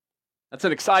That's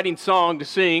an exciting song to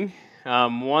sing.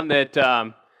 One that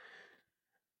I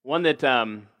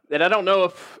don't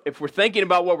know if we're thinking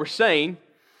about what we're saying,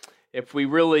 if we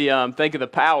really think of the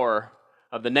power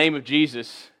of the name of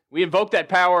Jesus. We invoke that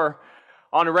power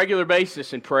on a regular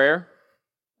basis in prayer.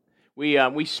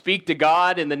 We speak to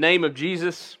God in the name of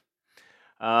Jesus.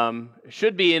 It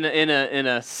should be in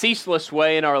a ceaseless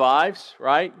way in our lives,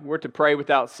 right? We're to pray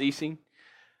without ceasing.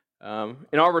 In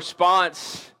our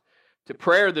response to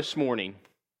prayer this morning,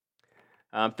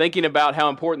 thinking about how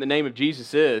important the name of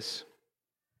Jesus is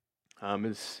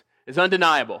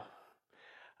undeniable.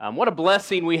 What a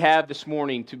blessing we have this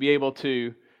morning to be able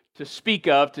to speak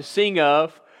of, to sing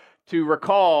of, to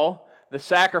recall the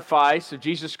sacrifice of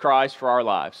Jesus Christ for our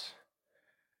lives.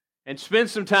 And spend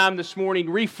some time this morning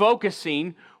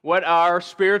refocusing what our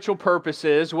spiritual purpose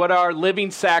is, what our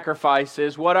living sacrifice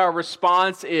is, what our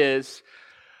response is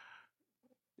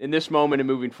in this moment and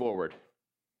moving forward.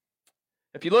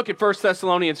 If you look at 1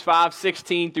 Thessalonians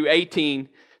 5:16 through 18, it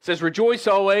says, "Rejoice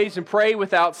always and pray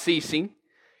without ceasing.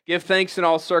 Give thanks in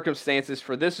all circumstances,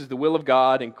 for this is the will of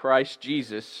God in Christ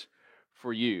Jesus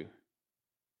for you."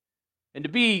 And to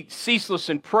be ceaseless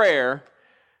in prayer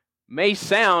may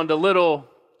sound a little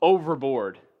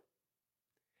overboard,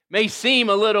 may seem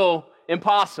a little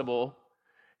impossible,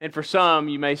 and for some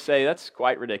you may say, that's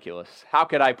quite ridiculous. How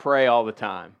could I pray all the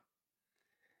time?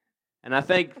 And I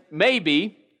think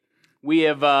maybe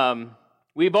we've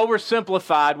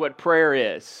oversimplified what prayer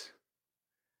is.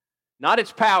 Not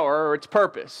its power or its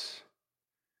purpose,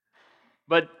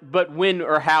 but when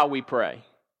or how we pray.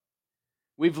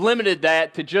 We've limited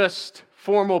that to just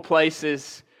formal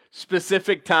places,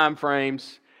 specific time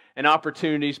frames, and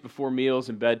opportunities before meals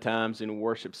and bedtimes in a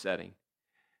worship setting.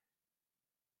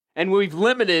 And we've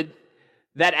limited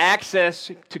that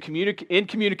access to in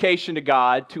communication to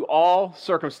God to all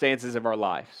circumstances of our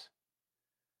lives.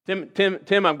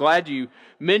 Tim, I'm glad you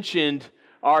mentioned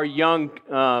our young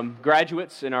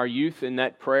graduates and our youth in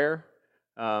that prayer.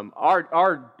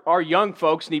 Our young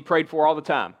folks need prayed for all the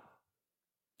time.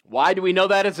 Why do we know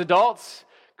that as adults?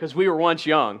 Because we were once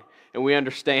young and we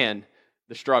understand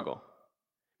the struggle.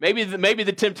 Maybe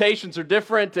the temptations are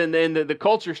different and the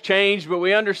culture's changed, but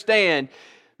we understand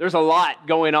there's a lot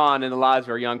going on in the lives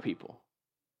of our young people.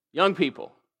 Young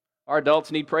people, our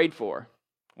adults need prayed for.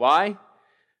 Why?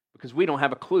 Because we don't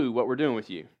have a clue what we're doing with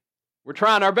you. We're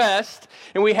trying our best,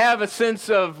 and we have a sense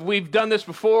of we've done this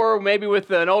before, maybe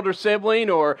with an older sibling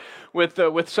or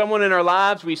with someone in our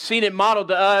lives. We've seen it modeled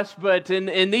to us, but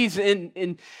in these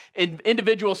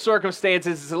individual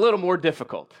circumstances, it's a little more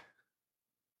difficult.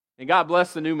 And God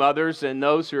bless the new mothers and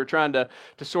those who are trying to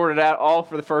sort it out all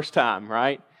for the first time,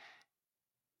 right?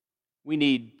 We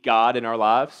need God in our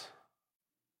lives.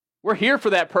 We're here for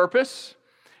that purpose.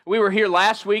 We were here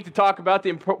last week to talk about the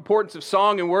importance of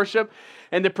song and worship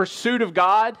and the pursuit of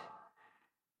God.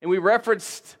 And we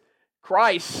referenced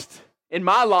Christ in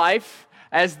my life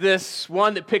as this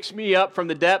one that picks me up from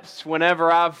the depths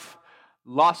whenever I've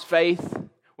lost faith,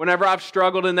 whenever I've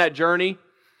struggled in that journey,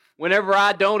 whenever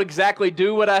I don't exactly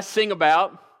do what I sing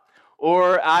about,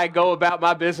 or I go about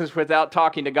my business without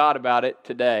talking to God about it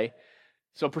today.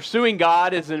 So pursuing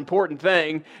God is an important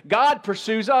thing. God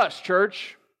pursues us,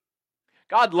 church.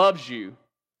 God loves you.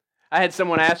 I had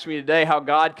someone ask me today how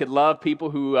God could love people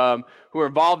who are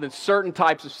involved in certain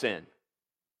types of sin.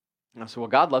 And I said, well,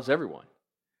 God loves everyone.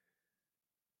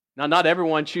 Now, not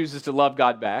everyone chooses to love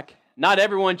God back. Not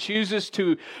everyone chooses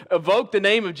to evoke the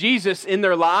name of Jesus in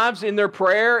their lives, in their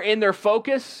prayer, in their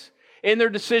focus, in their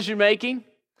decision-making.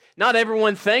 Not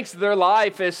everyone thinks of their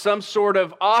life as some sort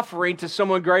of offering to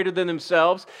someone greater than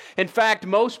themselves. In fact,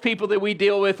 most people that we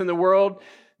deal with in the world,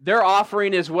 their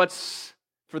offering is what's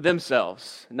for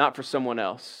themselves, not for someone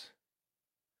else.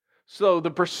 So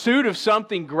the pursuit of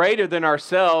something greater than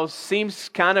ourselves seems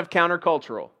kind of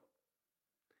countercultural.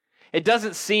 It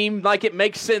doesn't seem like it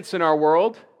makes sense in our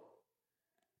world.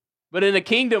 But in a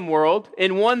kingdom world,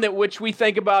 in one that which we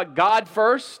think about God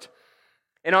first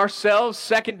and ourselves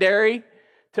secondary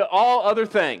to all other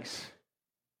things,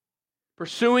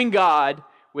 pursuing God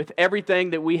with everything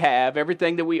that we have,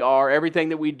 everything that we are, everything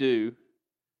that we do,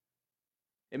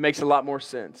 it makes a lot more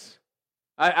sense.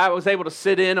 I was able to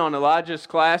sit in on Elijah's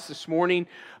class this morning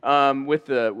with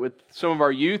some of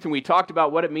our youth, and we talked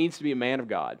about what it means to be a man of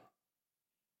God.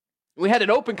 We had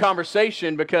an open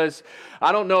conversation because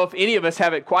I don't know if any of us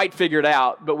have it quite figured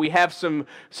out, but we have some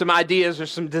ideas or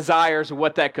some desires of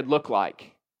what that could look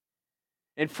like.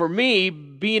 And for me,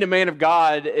 being a man of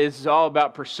God is all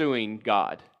about pursuing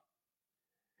God.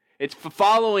 It's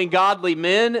following godly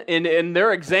men and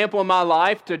their example in my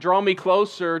life to draw me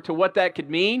closer to what that could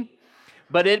mean.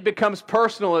 but it becomes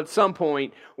personal at some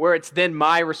point where it's then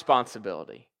my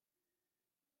responsibility.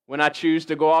 When I choose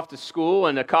to go off to school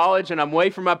and to college and I'm away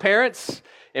from my parents,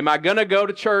 am I going to go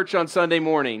to church on Sunday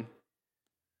morning?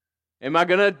 Am I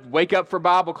going to wake up for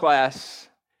Bible class?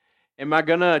 Am I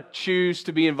going to choose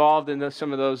to be involved in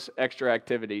some of those extra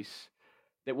activities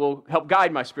that will help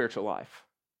guide my spiritual life?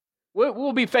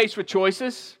 We'll be faced with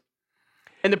choices,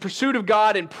 and the pursuit of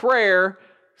God in prayer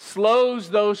slows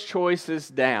those choices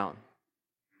down.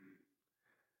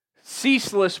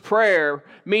 Ceaseless prayer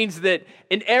means that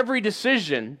in every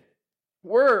decision,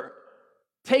 we're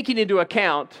taking into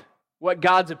account what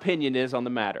God's opinion is on the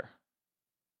matter,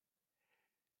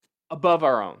 above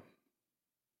our own.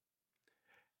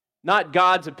 Not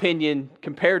God's opinion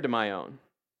compared to my own,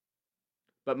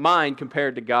 but mine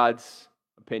compared to God's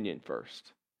opinion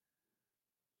first.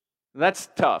 That's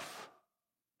tough,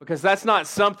 because that's not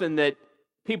something that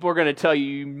people are going to tell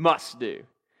you must do.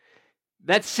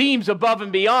 That seems above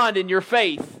and beyond in your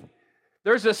faith.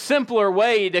 There's a simpler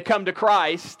way to come to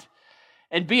Christ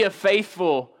and be a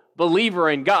faithful believer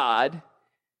in God.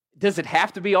 Does it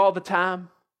have to be all the time?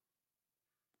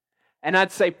 And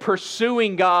I'd say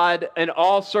pursuing God in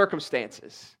all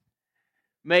circumstances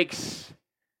makes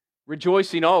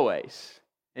rejoicing always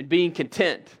and being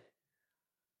content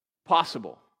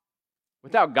possible.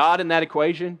 Without God in that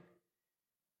equation,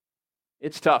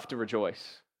 it's tough to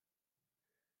rejoice.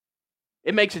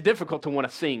 It makes it difficult to want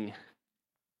to sing.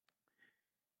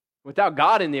 Without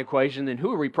God in the equation, then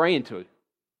who are we praying to?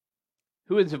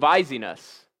 Who is advising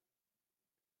us?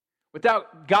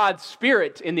 Without God's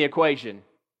Spirit in the equation,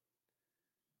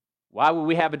 why would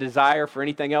we have a desire for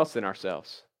anything else than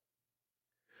ourselves?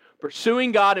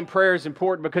 Pursuing God in prayer is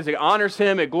important because it honors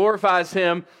Him, it glorifies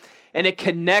Him, and it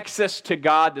connects us to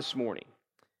God this morning.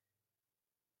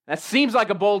 That seems like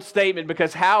a bold statement,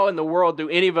 because how in the world do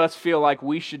any of us feel like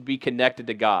we should be connected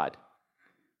to God?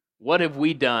 What have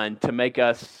we done to make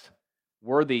us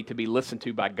worthy to be listened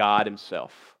to by God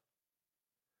Himself?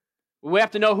 We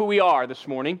have to know who we are this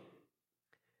morning.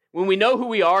 When we know who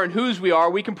we are and whose we are,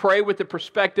 we can pray with the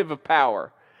perspective of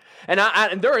power.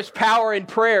 And there is power in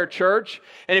prayer, church.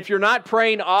 And if you're not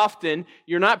praying often,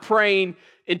 you're not praying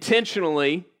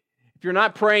intentionally, if you're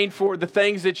not praying for the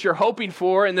things that you're hoping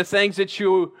for and the things that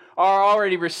you are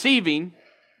already receiving,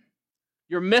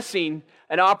 you're missing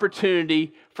an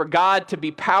opportunity for God to be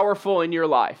powerful in your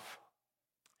life.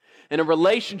 And a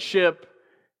relationship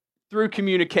through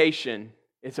communication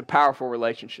is a powerful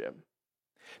relationship.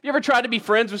 Have you ever tried to be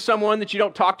friends with someone that you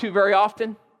don't talk to very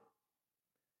often?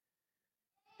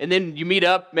 And then you meet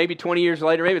up maybe 20 years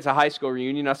later, maybe it's a high school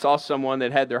reunion. I saw someone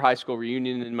that had their high school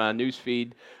reunion in my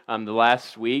newsfeed the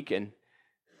last week, and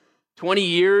 20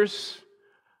 years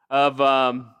of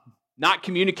not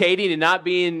communicating and not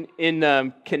being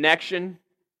in connection,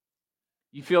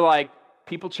 you feel like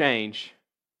people change.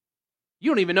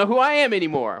 You don't even know who I am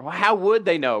anymore. Well, how would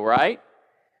they know, right?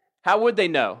 How would they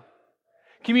know?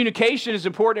 Communication is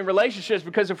important in relationships,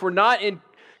 because if we're not in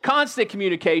constant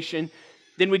communication,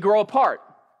 then we grow apart.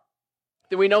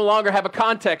 Then we no longer have a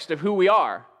context of who we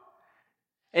are.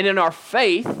 And in our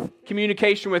faith,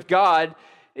 communication with God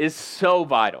is so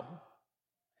vital.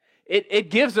 It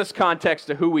gives us context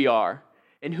to who we are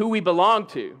and who we belong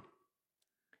to.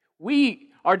 We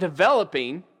are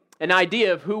developing an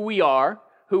idea of who we are,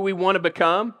 who we want to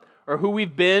become, or who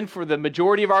we've been for the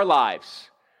majority of our lives.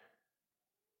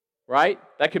 Right?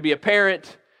 That could be a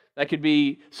parent. That could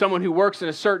be someone who works in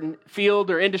a certain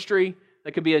field or industry.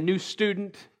 That could be a new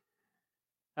student,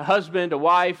 a husband, a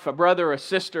wife, a brother, a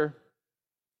sister.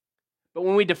 But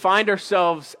when we defined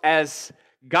ourselves as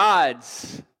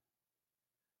God's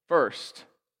first,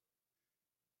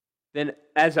 then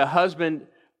as a husband,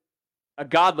 a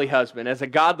godly husband, as a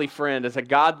godly friend, as a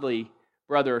godly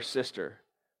brother or sister,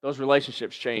 those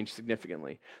relationships change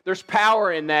significantly. There's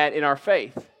power in that in our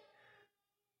faith.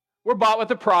 We're bought with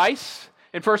a price.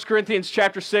 In 1 Corinthians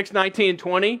chapter 6, 19 and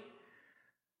 20,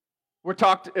 we're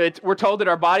told that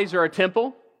our bodies are a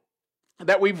temple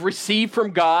that we've received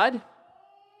from God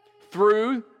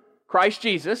through Christ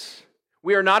Jesus.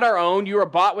 We are not our own. You are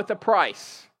bought with a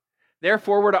price.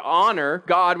 Therefore, we're to honor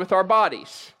God with our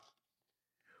bodies.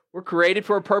 We're created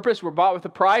for a purpose. We're bought with a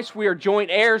price. We are joint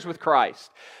heirs with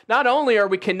Christ. Not only are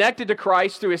we connected to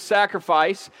Christ through His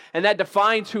sacrifice, and that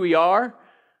defines who we are,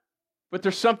 but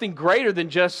there's something greater than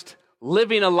just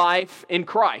living a life in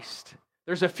Christ.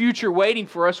 There's a future waiting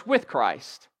for us with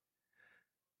Christ.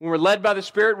 When we're led by the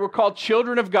Spirit, we're called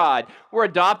children of God. We're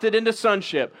adopted into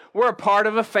sonship. We're a part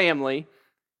of a family.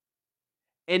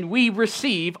 And we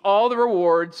receive all the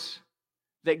rewards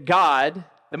that God,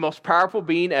 the most powerful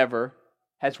being ever,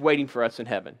 has waiting for us in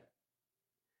heaven.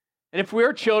 And if we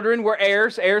are children, we're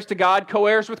heirs, heirs to God,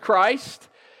 co-heirs with Christ,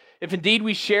 if indeed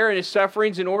we share in his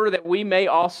sufferings in order that we may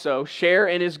also share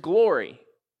in his glory.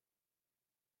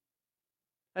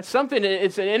 That's something,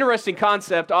 it's an interesting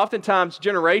concept, oftentimes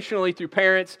generationally through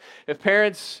parents. If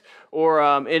parents or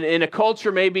in a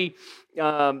culture maybe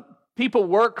people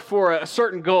work for a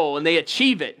certain goal and they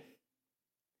achieve it.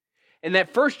 And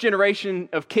that first generation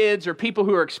of kids or people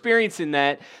who are experiencing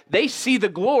that, they see the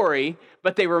glory,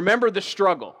 but they remember the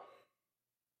struggle.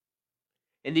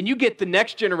 And then you get the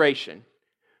next generation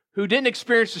who didn't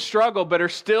experience the struggle, but are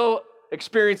still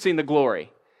experiencing the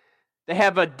glory. They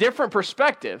have a different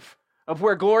perspective of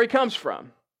where glory comes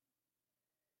from.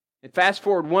 And fast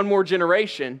forward one more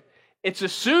generation, it's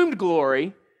assumed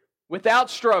glory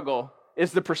without struggle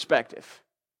is the perspective,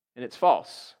 and it's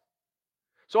false.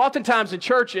 So oftentimes in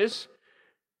churches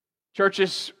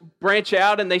branch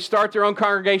out and they start their own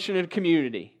congregation and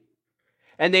community.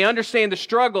 And they understand the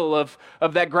struggle of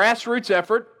that grassroots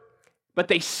effort, but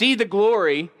they see the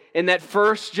glory in that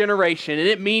first generation, and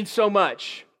it means so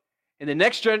much. And the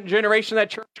next generation that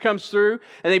church comes through,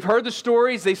 and they've heard the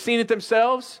stories, they've seen it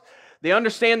themselves, they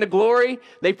understand the glory,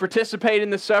 they participate in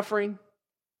the suffering,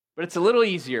 but it's a little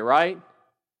easier, right?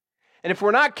 And if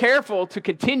we're not careful to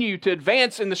continue to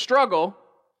advance in the struggle,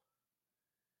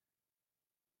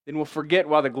 then we'll forget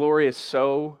why the glory is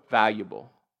so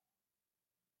valuable.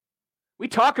 We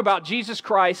talk about Jesus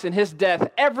Christ and his death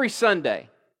every Sunday,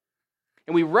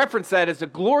 and we reference that as a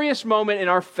glorious moment in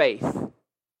our faith.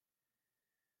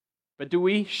 But do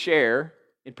we share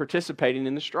in participating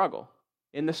in the struggle,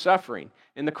 in the suffering,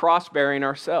 in the cross-bearing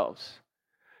ourselves?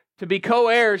 To be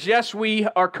co-heirs, yes, we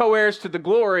are co-heirs to the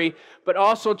glory, but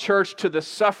also, church, to the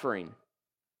suffering.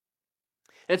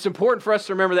 And it's important for us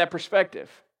to remember that perspective.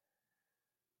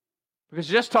 Because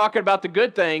just talking about the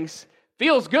good things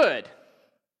feels good,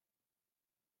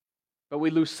 but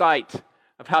we lose sight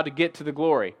of how to get to the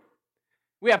glory.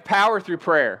 We have power through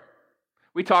prayer.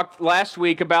 We talked last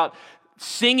week about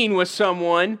singing with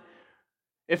someone,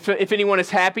 if anyone is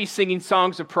happy, singing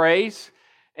songs of praise,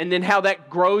 and then how that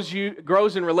grows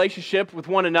in relationship with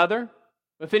one another.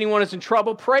 If anyone is in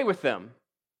trouble, pray with them.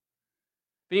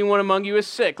 If anyone among you is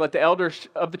sick, let the elders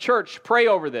of the church pray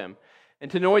over them and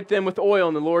to anoint them with oil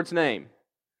in the Lord's name.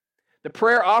 The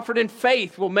prayer offered in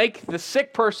faith will make the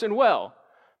sick person well.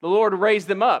 The Lord will raise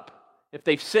them up. If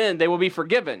they've sinned, they will be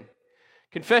forgiven.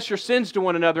 Confess your sins to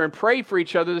one another and pray for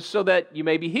each other so that you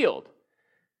may be healed.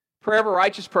 Prayer of a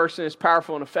righteous person is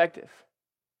powerful and effective.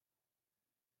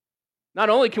 Not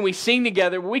only can we sing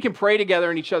together, but we can pray together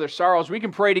in each other's sorrows. We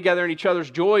can pray together in each other's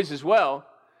joys as well.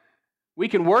 We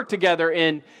can work together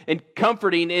in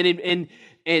comforting and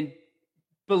in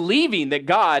believing that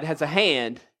God has a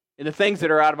hand in the things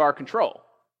that are out of our control.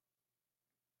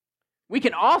 We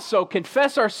can also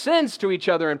confess our sins to each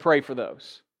other and pray for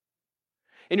those.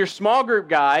 In your small group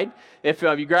guide, if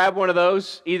you grab one of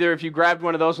those, either if you grabbed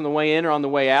one of those on the way in or on the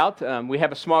way out, we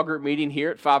have a small group meeting here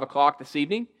at 5 o'clock this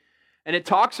evening, and it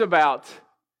talks about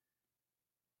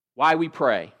why we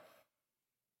pray.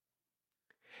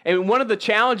 And one of the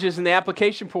challenges in the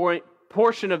application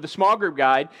portion of the small group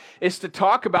guide is to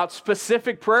talk about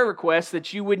specific prayer requests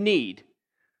that you would need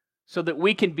so that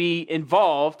we can be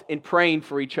involved in praying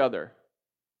for each other.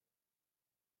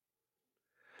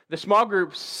 The small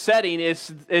group setting is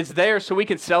there so we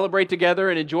can celebrate together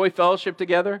and enjoy fellowship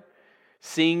together,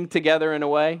 sing together in a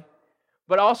way,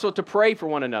 but also to pray for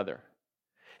one another.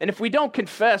 And if we don't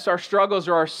confess our struggles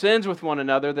or our sins with one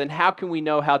another, then how can we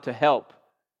know how to help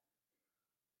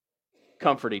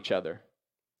comfort each other?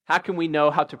 How can we know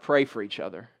how to pray for each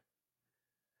other?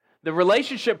 The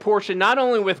relationship portion, not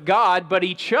only with God, but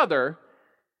each other,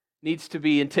 needs to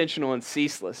be intentional and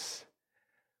ceaseless.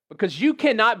 Because you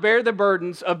cannot bear the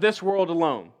burdens of this world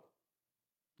alone.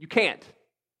 You can't.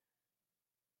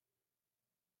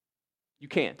 You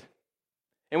can't.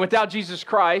 And without Jesus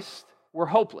Christ, we're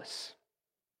hopeless.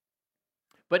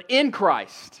 But in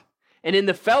Christ, and in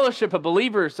the fellowship of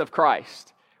believers of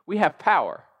Christ, we have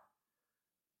power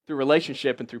through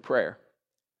relationship and through prayer.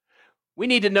 We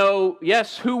need to know,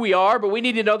 yes, who we are, but we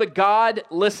need to know that God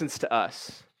listens to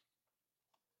us.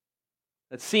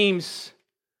 That seems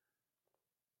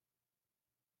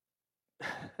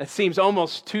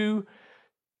almost too,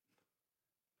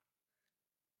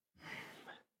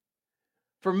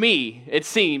 for me, it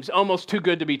seems almost too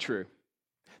good to be true.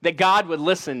 That God would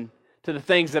listen to the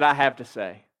things that I have to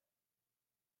say.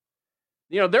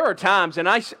 You know, there are times, and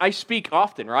I speak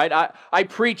often, right? I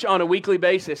preach on a weekly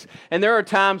basis, and there are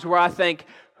times where I think,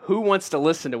 who wants to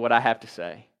listen to what I have to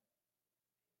say?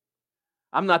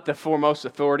 I'm not the foremost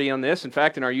authority on this. In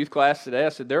fact, in our youth class today, I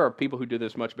said, there are people who do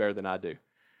this much better than I do.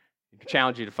 I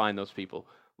challenge you to find those people.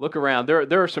 Look around.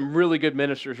 There are some really good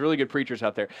ministers, really good preachers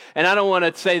out there. And I don't want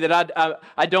to say that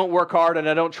I don't work hard and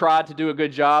I don't try to do a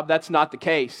good job. That's not the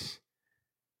case.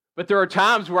 But there are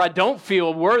times where I don't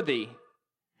feel worthy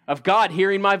of God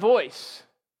hearing my voice.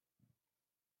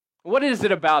 What is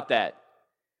it about that?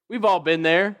 We've all been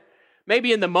there.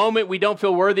 Maybe in the moment we don't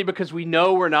feel worthy because we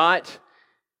know we're not,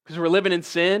 because we're living in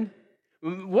sin.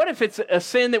 What if it's a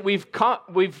sin that we've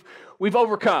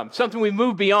overcome, something we've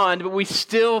moved beyond, but we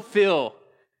still feel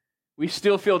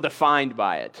defined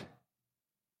by it?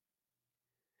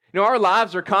 You know, our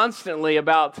lives are constantly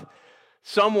about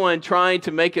someone trying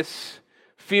to make us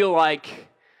feel like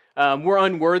we're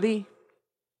unworthy,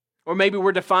 or maybe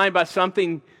we're defined by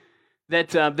something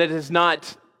that is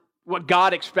not what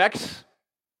God expects.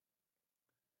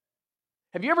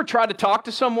 Have you ever tried to talk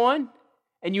to someone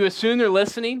and you assume they're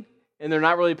listening and they're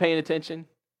not really paying attention?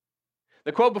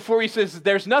 The quote before you says,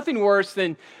 there's nothing worse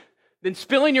than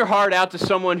spilling your heart out to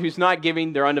someone who's not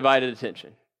giving their undivided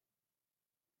attention.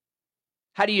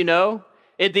 How do you know?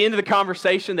 At the end of the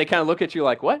conversation, they kind of look at you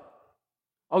like, what?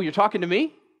 Oh, you're talking to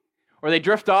me? Or they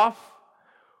drift off?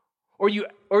 Or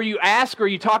you ask or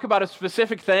you talk about a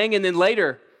specific thing, and then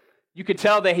later you could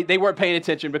tell they weren't paying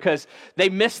attention because they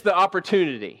missed the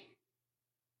opportunity.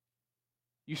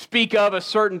 You speak of a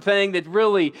certain thing that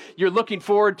really you're looking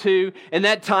forward to, and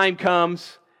that time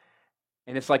comes,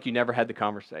 and it's like you never had the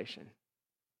conversation.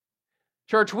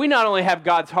 Church, we not only have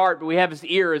God's heart, but we have His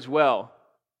ear as well.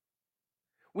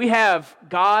 We have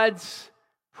God's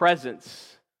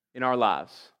presence in our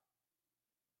lives.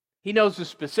 He knows the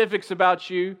specifics about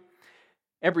you,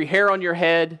 every hair on your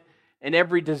head, and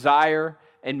every desire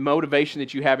and motivation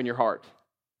that you have in your heart.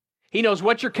 He knows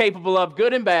what you're capable of,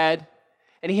 good and bad,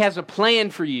 and He has a plan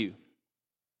for you.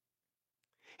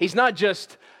 He's not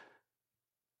just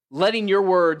letting your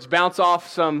words bounce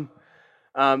off some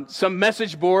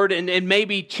message board and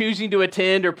maybe choosing to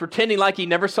attend or pretending like He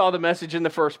never saw the message in the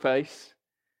first place.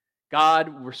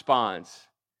 God responds.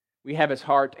 We have His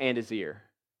heart and His ear.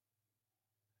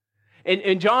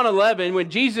 In John 11, when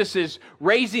Jesus is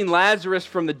raising Lazarus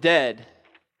from the dead,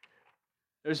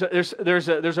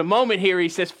 there's a moment here. He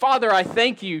says, Father, I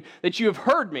thank you that you have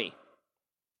heard me.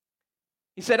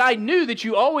 He said, I knew that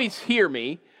you always hear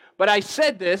me, but I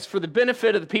said this for the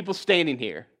benefit of the people standing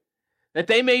here, that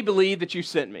they may believe that you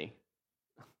sent me.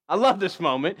 I love this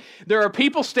moment. There are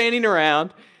people standing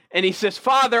around, and he says,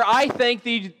 Father, I thank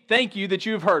you that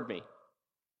you have heard me.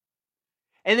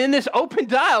 And in this open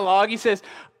dialogue, he says,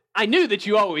 I knew that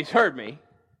you always heard me,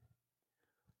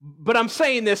 but I'm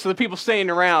saying this so the people standing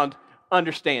around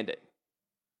understand it.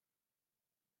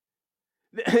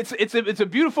 It's a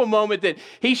beautiful moment that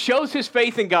he shows his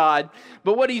faith in God,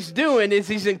 but what he's doing is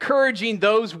he's encouraging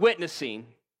those witnessing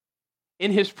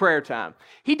in his prayer time.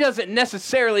 He doesn't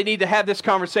necessarily need to have this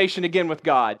conversation again with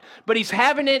God, but he's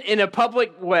having it in a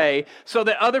public way so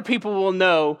that other people will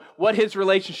know what his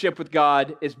relationship with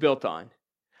God is built on.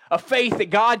 A faith that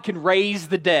God can raise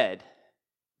the dead.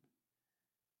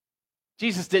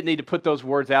 Jesus didn't need to put those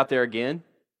words out there again,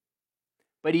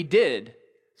 but he did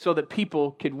so that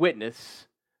people could witness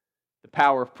the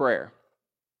power of prayer.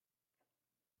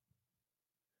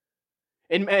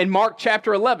 In Mark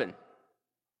chapter 11,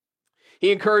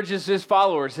 he encourages his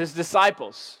followers, his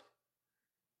disciples,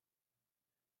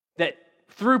 that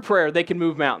through prayer they can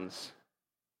move mountains.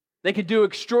 They can do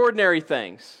extraordinary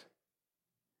things.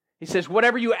 He says,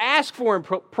 whatever you ask for in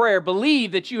prayer,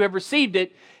 believe that you have received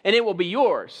it and it will be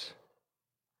yours.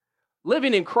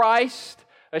 Living in Christ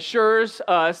assures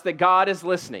us that God is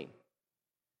listening.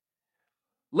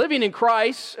 Living in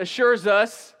Christ assures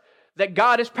us that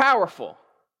God is powerful.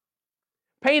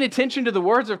 Paying attention to the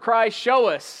words of Christ show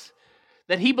us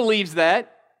that He believes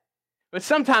that, but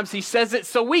sometimes He says it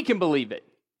so we can believe it.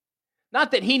 Not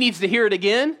that He needs to hear it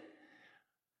again,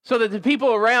 so that the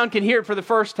people around can hear it for the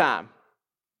first time,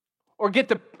 or get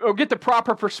the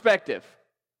proper perspective,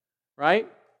 right?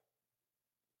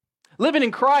 Living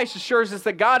in Christ assures us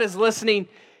that God is listening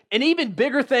in even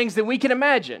bigger things than we can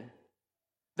imagine.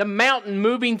 The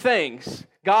mountain-moving things,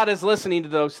 God is listening to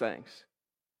those things.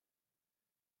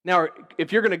 Now,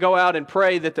 if you're going to go out and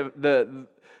pray that the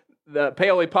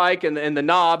Paoli Pike and the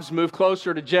knobs move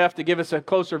closer to Jeff to give us a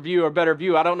closer view or better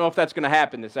view, I don't know if that's going to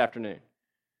happen this afternoon.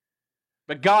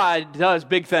 But God does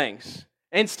big things,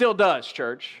 and still does,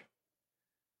 church.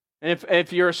 And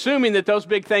if you're assuming that those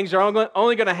big things are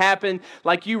only going to happen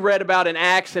like you read about in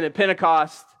Acts and at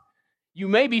Pentecost, you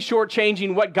may be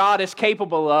shortchanging what God is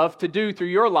capable of to do through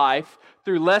your life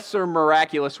through lesser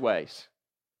miraculous ways.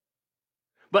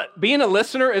 But being a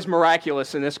listener is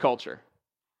miraculous in this culture.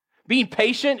 Being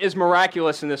patient is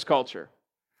miraculous in this culture.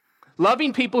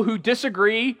 Loving people who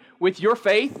disagree with your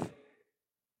faith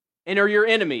and are your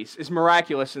enemies is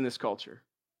miraculous in this culture.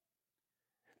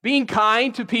 Being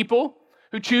kind to people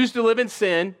who choose to live in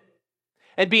sin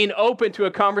and being open to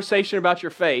a conversation about your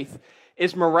faith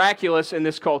is miraculous in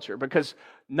this culture because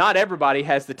not everybody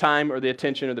has the time or the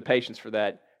attention or the patience for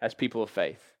that as people of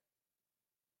faith.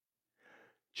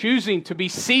 Choosing to be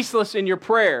ceaseless in your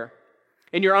prayer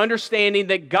and your understanding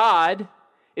that God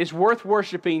is worth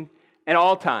worshiping at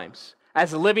all times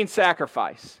as a living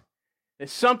sacrifice. If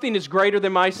something is greater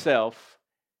than myself,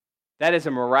 that is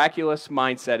a miraculous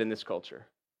mindset in this culture.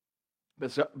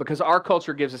 Because our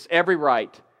culture gives us every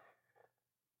right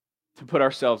to put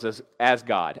ourselves as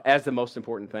God, as the most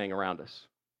important thing around us.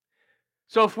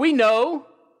 So if we know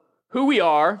who we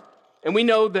are and we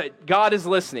know that God is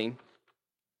listening,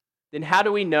 then how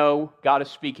do we know God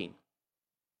is speaking?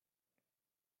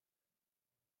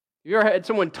 Have you ever had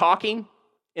someone talking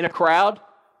in a crowd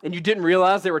and you didn't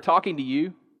realize they were talking to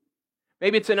you?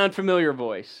 Maybe it's an unfamiliar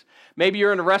voice. Maybe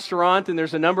you're in a restaurant and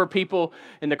there's a number of people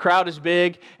and the crowd is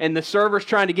big and the server's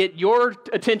trying to get your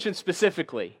attention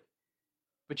specifically,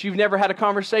 but you've never had a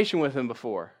conversation with him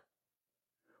before.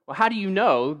 Well, how do you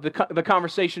know the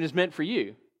conversation is meant for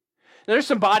you? Now, there's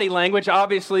some body language.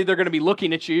 Obviously, they're going to be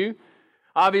looking at you.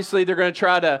 Obviously, they're going to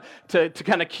try to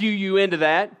kind of cue you into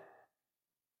that.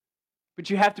 But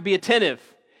you have to be attentive.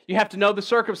 You have to know the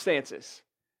circumstances.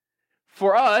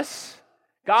 For us,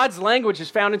 God's language is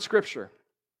found in Scripture.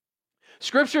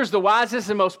 Scripture is the wisest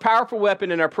and most powerful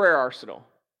weapon in our prayer arsenal.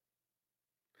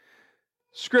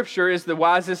 Scripture is the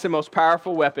wisest and most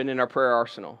powerful weapon in our prayer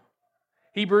arsenal.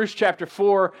 Hebrews chapter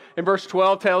 4 and verse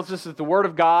 12 tells us that the Word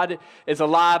of God is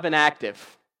alive and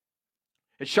active.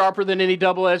 It's sharper than any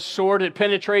double-edged sword. It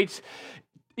penetrates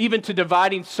even to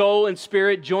dividing soul and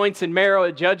spirit, joints and marrow.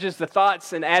 It judges the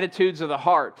thoughts and attitudes of the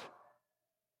heart.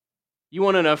 You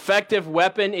want an effective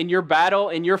weapon in your battle,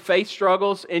 in your faith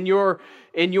struggles, in your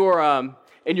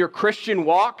Christian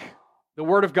walk? The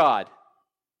Word of God.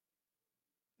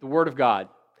 The Word of God.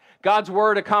 God's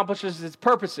Word accomplishes its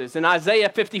purposes. In Isaiah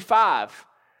 55,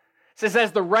 it says,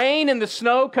 "As the rain and the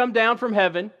snow come down from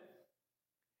heaven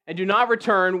and do not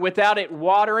return without it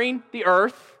watering the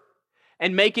earth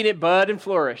and making it bud and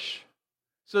flourish,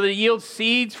 so that it yields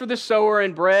seeds for the sower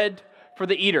and bread for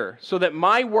the eater, so that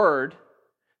my word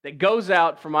that goes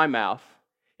out from my mouth,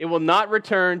 it will not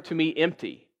return to me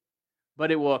empty,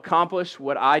 but it will accomplish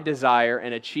what I desire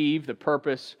and achieve the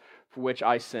purpose for which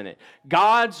I sent it."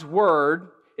 God's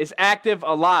Word is active,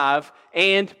 alive,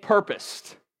 and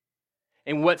purposed.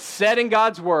 And what's said in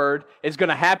God's Word is going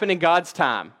to happen in God's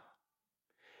time.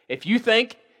 If you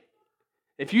think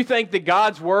that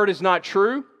God's Word is not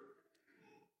true,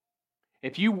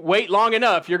 if you wait long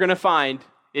enough, you're going to find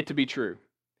it to be true.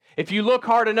 If you look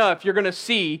hard enough, you're going to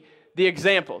see the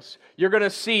examples. You're going to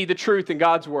see the truth in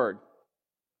God's Word.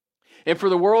 And for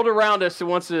the world around us that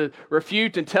wants to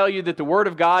refute and tell you that the Word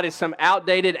of God is some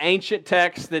outdated, ancient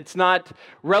text that's not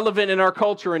relevant in our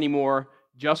culture anymore,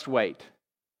 just wait.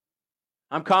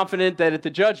 I'm confident that at the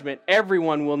judgment,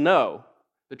 everyone will know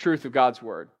the truth of God's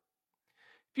Word.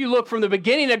 If you look from the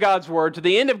beginning of God's Word to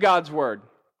the end of God's Word,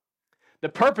 the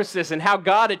purposes and how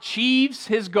God achieves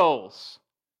His goals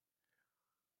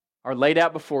are laid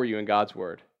out before you in God's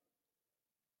Word.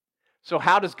 So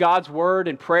how does God's Word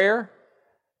and prayer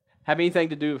have anything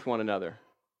to do with one another?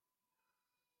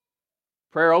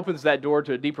 Prayer opens that door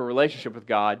to a deeper relationship with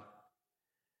God,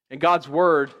 and God's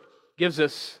Word gives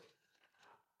us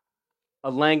a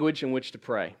language in which to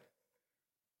pray.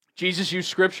 Jesus used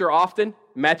Scripture often.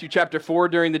 In Matthew chapter 4,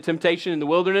 during the temptation in the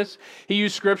wilderness, He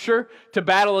used Scripture to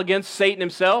battle against Satan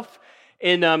himself.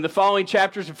 In the following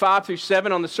chapters of 5 through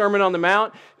 7 on the Sermon on the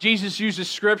Mount, Jesus uses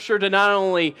Scripture to not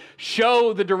only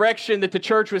show the direction that the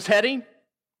church was heading,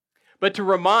 but to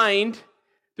remind,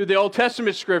 through the Old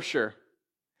Testament Scripture,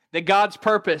 that God's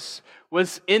purpose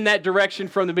was in that direction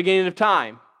from the beginning of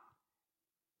time.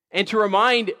 And to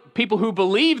remind people who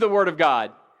believe the Word of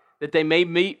God that they may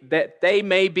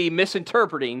be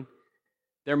misinterpreting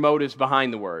their motives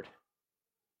behind the Word.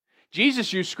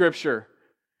 Jesus used Scripture.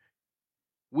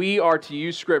 We are to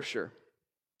use Scripture.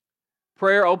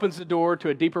 Prayer opens the door to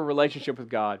a deeper relationship with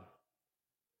God.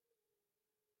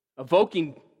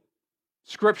 Evoking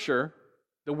Scripture,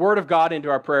 the Word of God, into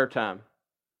our prayer time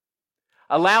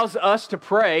allows us to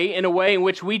pray in a way in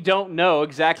which we don't know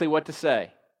exactly what to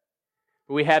say.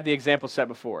 But we have the example set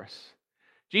before us.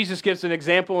 Jesus gives an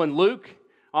example in Luke,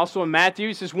 also in Matthew.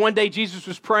 He says, one day Jesus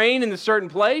was praying in a certain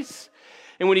place,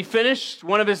 and when he finished,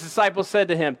 one of his disciples said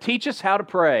to him, "Teach us how to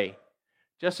pray,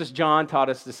 just as John taught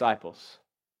his disciples."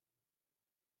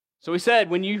 So he said,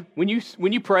 when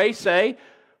you pray, say,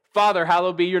 Father,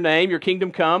 hallowed be your name, your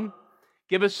kingdom come.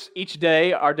 Give us each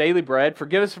day our daily bread.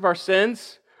 Forgive us of our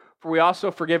sins, for we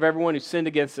also forgive everyone who sinned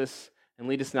against us, and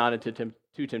lead us not into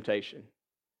temptation.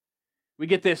 We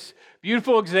get this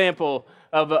beautiful example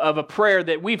of a prayer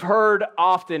that we've heard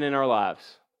often in our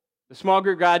lives. The small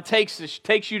group guide takes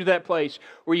you to that place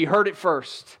where you heard it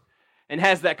first and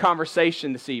has that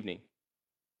conversation this evening.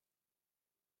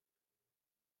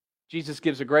 Jesus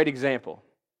gives a great example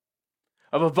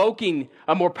of evoking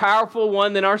a more powerful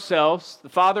one than ourselves, the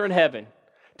Father in heaven,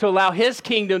 to allow His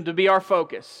kingdom to be our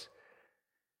focus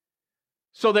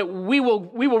so that we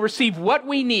will receive what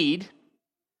we need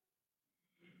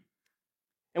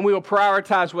and we will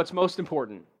prioritize what's most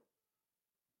important,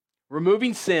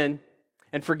 removing sin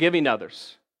and forgiving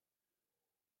others,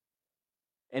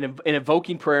 and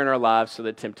invoking prayer in our lives so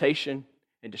that temptation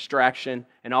and distraction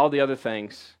and all the other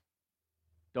things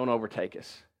don't overtake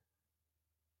us.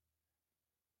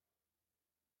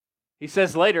 He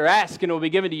says later, ask and it will be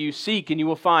given to you, seek and you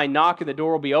will find, knock and the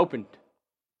door will be opened.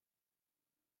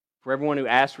 For everyone who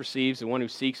asks receives, the one who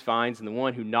seeks finds, and the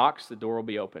one who knocks, the door will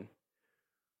be open.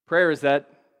 Prayer is that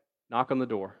knock on the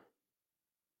door.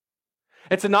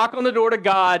 It's a knock on the door to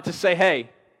God to say, hey,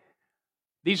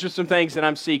 these are some things that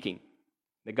I'm seeking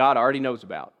that God already knows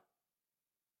about.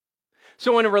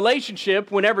 So in a relationship,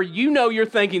 whenever you know you're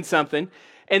thinking something,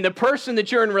 and the person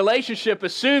that you're in a relationship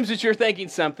assumes that you're thinking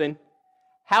something,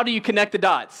 how do you connect the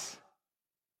dots?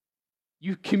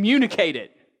 You communicate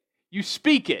it. You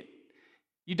speak it.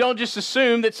 You don't just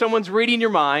assume that someone's reading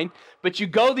your mind, but you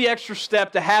go the extra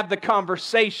step to have the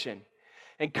conversation.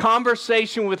 And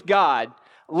conversation with God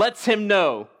lets Him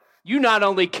know you not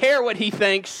only care what He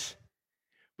thinks,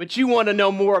 but you want to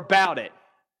know more about it.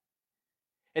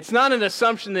 It's not an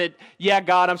assumption that, yeah,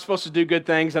 God, I'm supposed to do good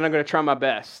things and I'm going to try my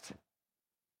best.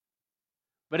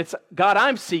 But it's, God,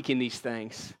 I'm seeking these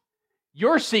things.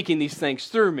 You're seeking these things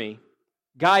through me.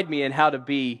 Guide me in how to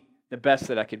be the best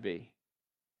that I could be.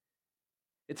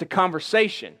 It's a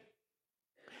conversation.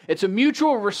 It's a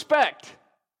mutual respect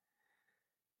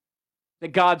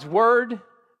that God's word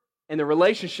and the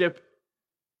relationship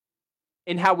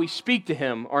and how we speak to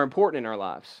Him are important in our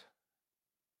lives.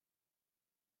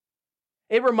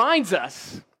 It reminds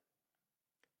us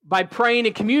by praying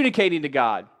and communicating to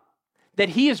God that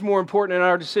He is more important in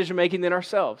our decision making than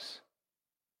ourselves.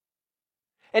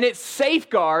 And it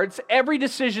safeguards every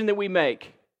decision that we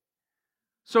make.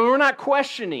 So we're not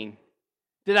questioning,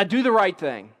 did I do the right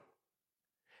thing?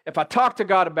 If I talk to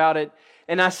God about it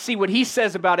and I see what He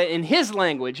says about it in His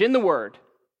language, in the Word,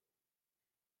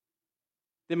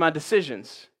 then my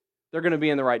decisions, they're going to be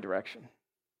in the right direction.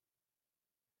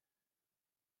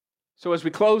 So as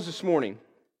we close this morning,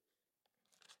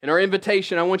 in our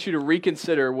invitation, I want you to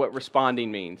reconsider what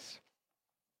responding means.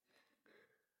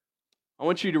 I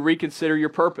want you to reconsider your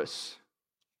purpose.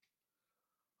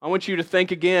 I want you to think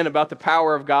again about the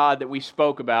power of God that we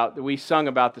spoke about, that we sung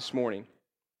about this morning.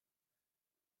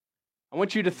 I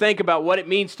want you to think about what it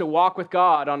means to walk with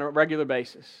God on a regular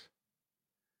basis.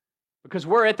 Because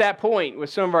we're at that point with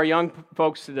some of our young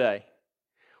folks today.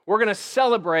 We're going to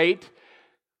celebrate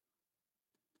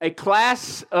a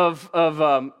class of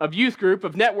youth group,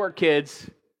 of network kids,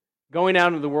 going out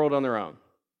into the world on their own.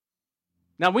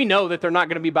 Now, we know that they're not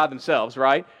going to be by themselves,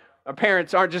 right? Our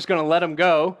parents aren't just going to let them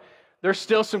go. There's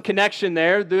still some connection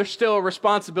there. There's still a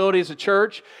responsibility as a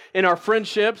church in our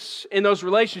friendships, in those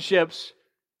relationships.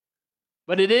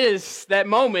 But it is that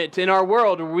moment in our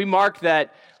world where we mark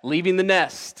that leaving the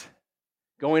nest,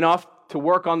 going off to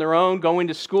work on their own, going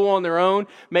to school on their own,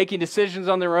 making decisions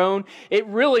on their own. It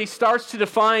really starts to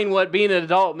define what being an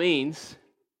adult means.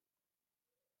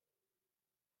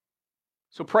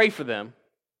 So pray for them.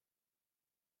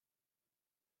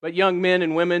 But young men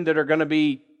and women that are going to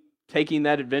be taking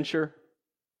that adventure,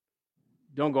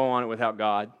 don't go on it without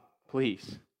God,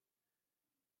 please.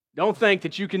 Don't think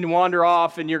that you can wander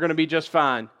off and you're going to be just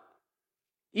fine.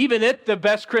 Even at the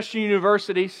best Christian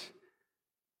universities,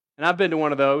 and I've been to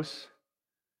one of those,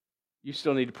 you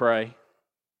still need to pray.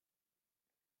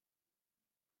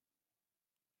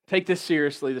 Take this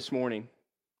seriously this morning,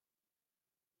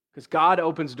 because God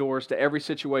opens doors to every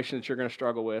situation that you're going to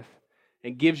struggle with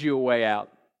and gives you a way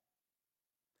out.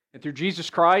 And through Jesus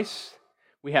Christ,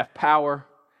 we have power,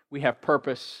 we have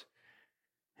purpose,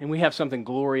 and we have something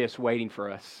glorious waiting for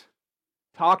us.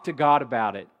 Talk to God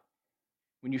about it.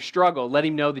 When you struggle, let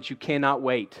Him know that you cannot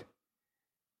wait.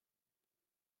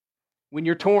 When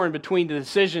you're torn between the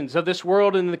decisions of this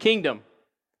world and the kingdom,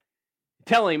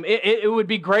 tell Him, it would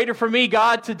be greater for me,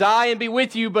 God, to die and be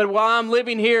with you, but while I'm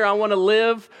living here, I want to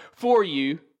live for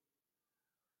you.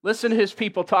 Listen to His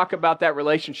people talk about that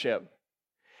relationship.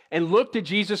 And look to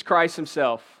Jesus Christ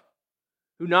Himself.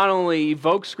 who not only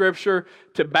evoke Scripture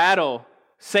to battle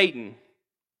Satan,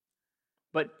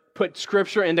 but put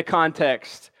Scripture into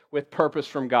context with purpose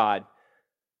from God,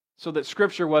 so that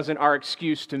Scripture wasn't our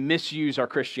excuse to misuse our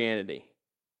Christianity.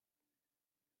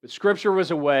 But Scripture was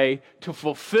a way to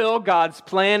fulfill God's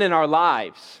plan in our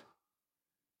lives.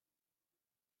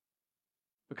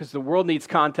 Because the world needs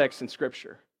context in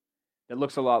Scripture that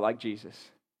looks a lot like Jesus.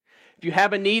 If you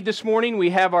have a need this morning, we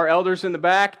have our elders in the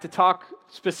back to talk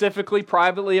specifically,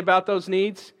 privately about those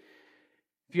needs.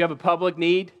 If you have a public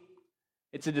need,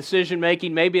 it's a decision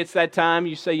making. Maybe it's that time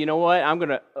you say, you know what,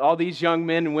 all these young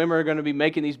men and women are going to be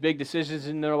making these big decisions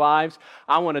in their lives.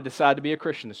 I want to decide to be a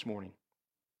Christian this morning.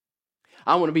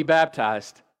 I want to be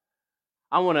baptized.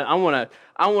 I want to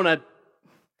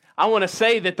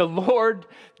say that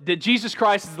that Jesus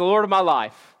Christ is the Lord of my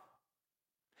life.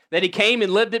 That He came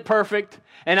and lived it perfect,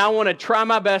 and I want to try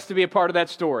my best to be a part of that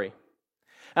story.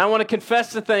 And I want to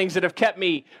confess the things that have kept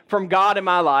me from God in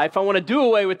my life. I want to do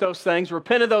away with those things,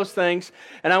 repent of those things,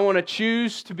 and I want to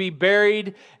choose to be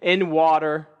buried in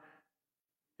water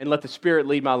and let the Spirit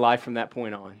lead my life from that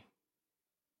point on.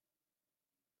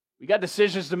 We got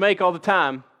decisions to make all the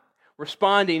time.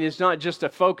 Responding is not just a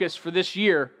focus for this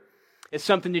year. It's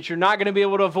something that you're not going to be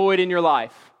able to avoid in your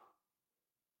life.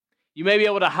 You may be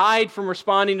able to hide from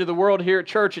responding to the world here at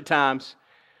church at times,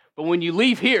 but when you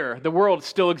leave here, the world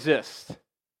still exists.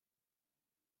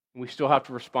 And we still have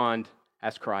to respond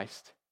as Christ.